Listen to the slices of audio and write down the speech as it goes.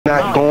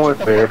not going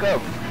there.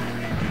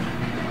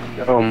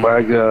 Oh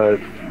my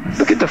god.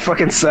 Look at the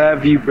fucking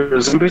side view, bro.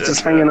 Some bitch is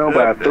hanging on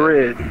by a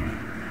thread.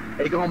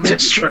 They gonna make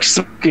This truck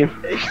smoking.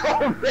 They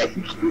gonna make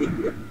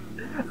it.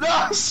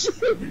 No shit.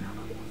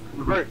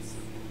 Reverse.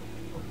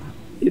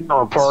 You know,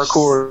 a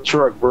parkour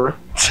truck, bro.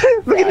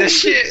 Look at this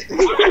shit.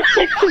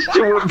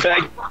 She went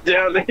back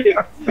down the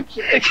hill.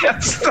 It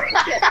got stuck.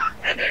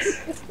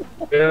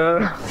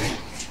 Yeah.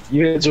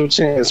 You had your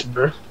chance,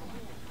 bro.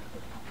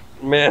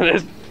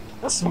 Man,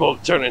 that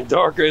smoke turning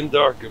darker and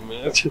darker,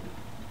 man.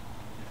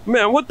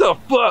 Man, what the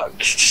fuck?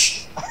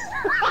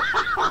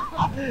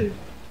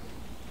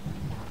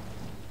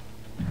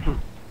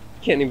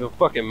 Can't even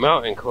fucking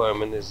mountain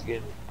climb in this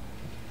game.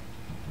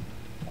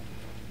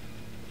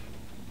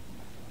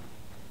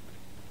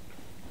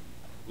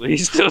 But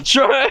he's still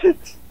trying.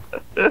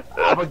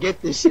 I'ma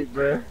get this shit,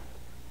 bro.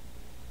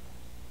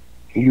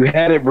 You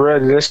had it, bro.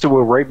 That shit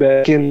went right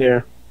back in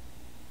there.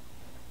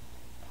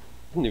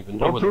 I don't even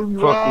know where the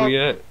fuck we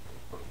at.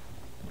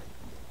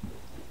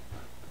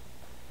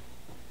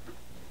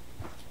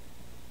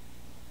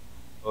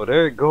 Oh,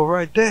 there it go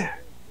right there.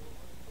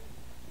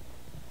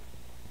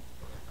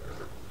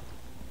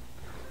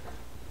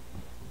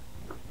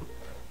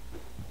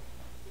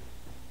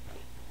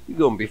 You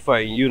gonna be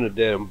fighting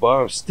Unidad and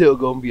Bomb's still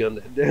gonna be on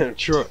that damn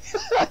truck.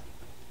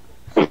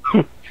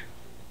 I'm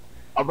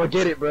gonna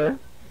get it, bro.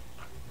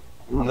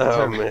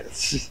 No, man.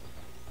 He's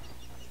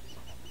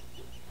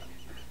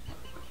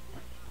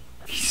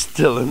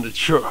still in the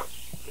truck.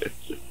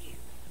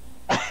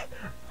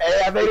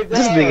 Hey, I made it down.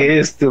 This nigga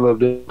is still up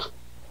there.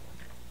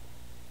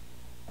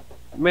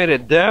 Made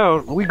it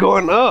down. We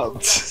going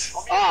up.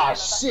 Ah,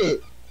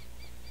 shit.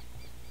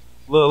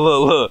 Look,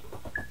 look, look.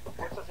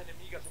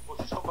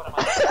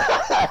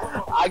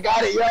 I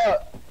got it, yo.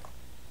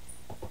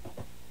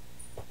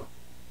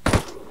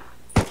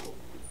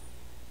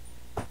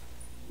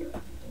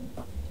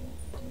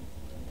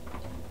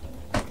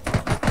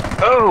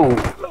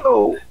 Oh,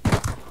 oh.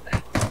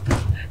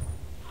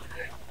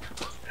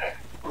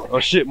 Oh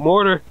shit,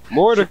 mortar.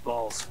 Mortar.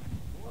 Balls.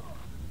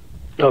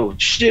 Oh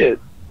shit.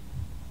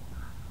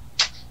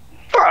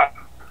 Fuck.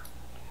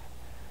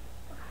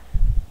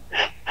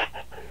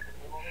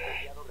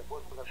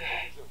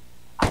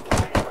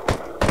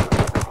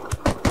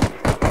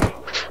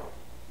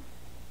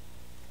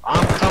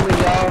 I'm coming,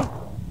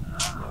 y'all.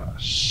 Oh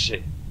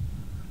shit.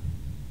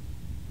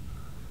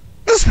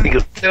 This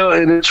nigga's still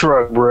in the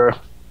truck, bro.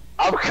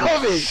 I'm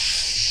coming.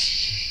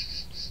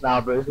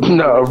 Nah, bro.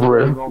 No,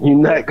 bro. You're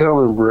not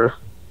coming, bro.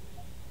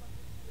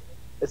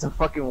 It's a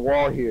fucking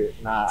wall here.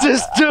 Nah.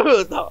 Just do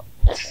it. No.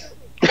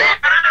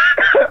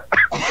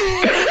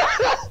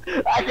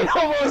 I can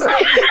almost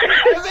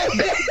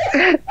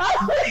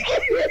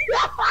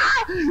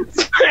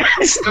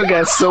He still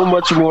got so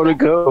much more to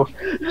go.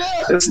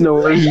 There's no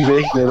way he's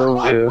making it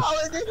over here.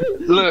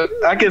 Look,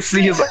 I can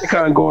see his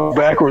icon going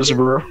backwards,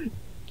 bro.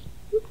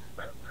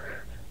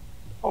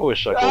 I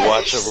wish I could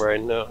watch him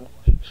right now.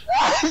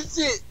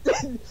 Shit.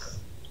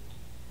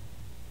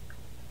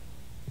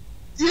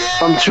 Yeah.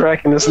 I'm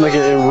tracking this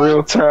nigga in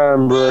real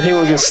time, bro. He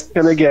will get stuck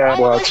in the gas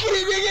watch.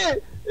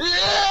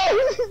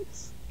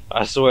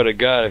 I swear to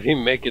God, if he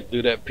make it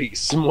through that peak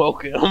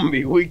smoking, I'm gonna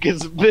be weak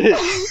as a bitch.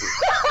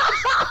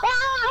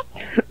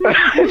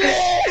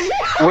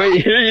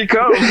 Wait, here you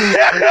come.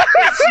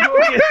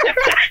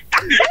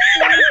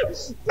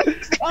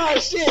 Oh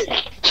shit.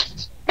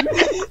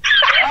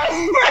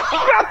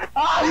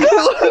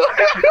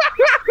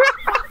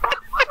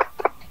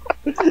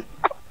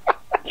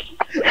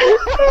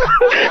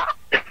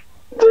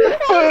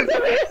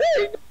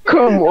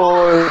 Come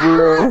on,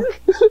 bro.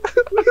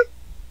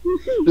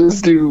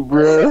 This dude,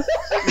 bro.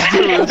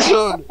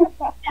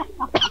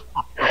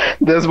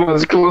 That's about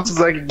as close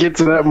as I could get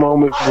to that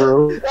moment,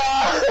 bro.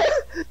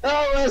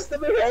 Oh, my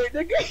stomach hurt,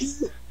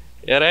 nigga.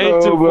 Yeah, that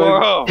ain't too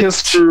far off.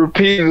 History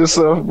repeats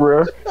itself,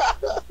 bro.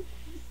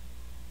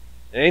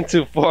 Ain't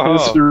too far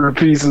off. History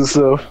repeats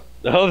itself.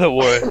 The other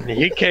one,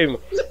 he came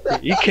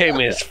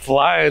in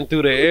flying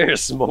through the air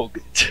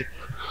smoking.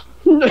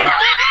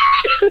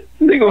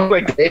 Nigga was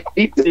like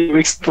 18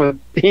 weeks, but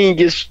he didn't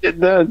get shit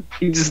done.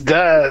 He just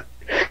died.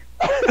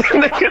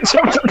 Nigga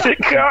jumped in the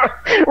car.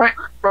 Right,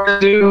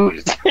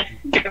 dude.